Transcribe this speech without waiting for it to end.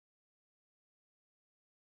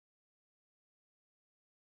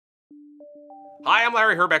Hi, I'm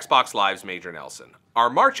Larry Herb, Xbox Live's Major Nelson. Our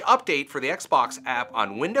March update for the Xbox app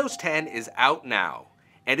on Windows 10 is out now,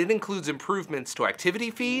 and it includes improvements to Activity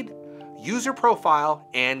Feed, User Profile,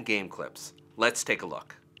 and Game Clips. Let's take a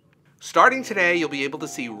look. Starting today, you'll be able to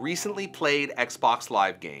see recently played Xbox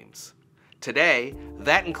Live games. Today,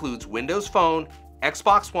 that includes Windows Phone,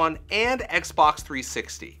 Xbox One, and Xbox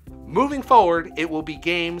 360. Moving forward, it will be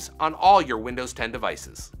games on all your Windows 10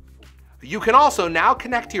 devices. You can also now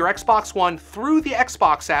connect to your Xbox One through the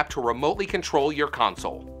Xbox app to remotely control your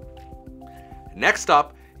console. Next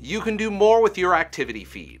up, you can do more with your Activity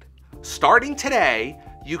Feed. Starting today,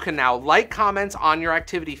 you can now like comments on your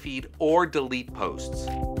Activity Feed or delete posts.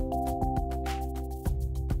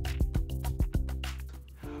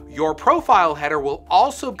 Your profile header will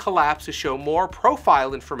also collapse to show more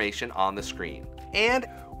profile information on the screen. And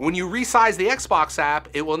when you resize the Xbox app,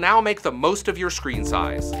 it will now make the most of your screen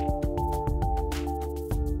size.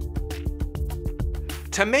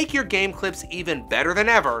 To make your game clips even better than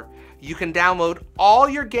ever, you can download all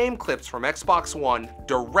your game clips from Xbox One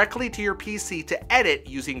directly to your PC to edit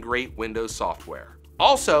using great Windows software.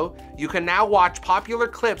 Also, you can now watch popular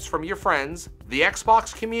clips from your friends, the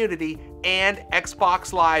Xbox community, and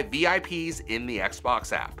Xbox Live VIPs in the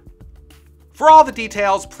Xbox app. For all the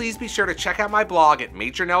details, please be sure to check out my blog at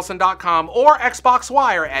majornelson.com or Xbox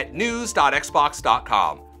Wire at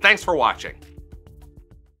news.xbox.com. Thanks for watching.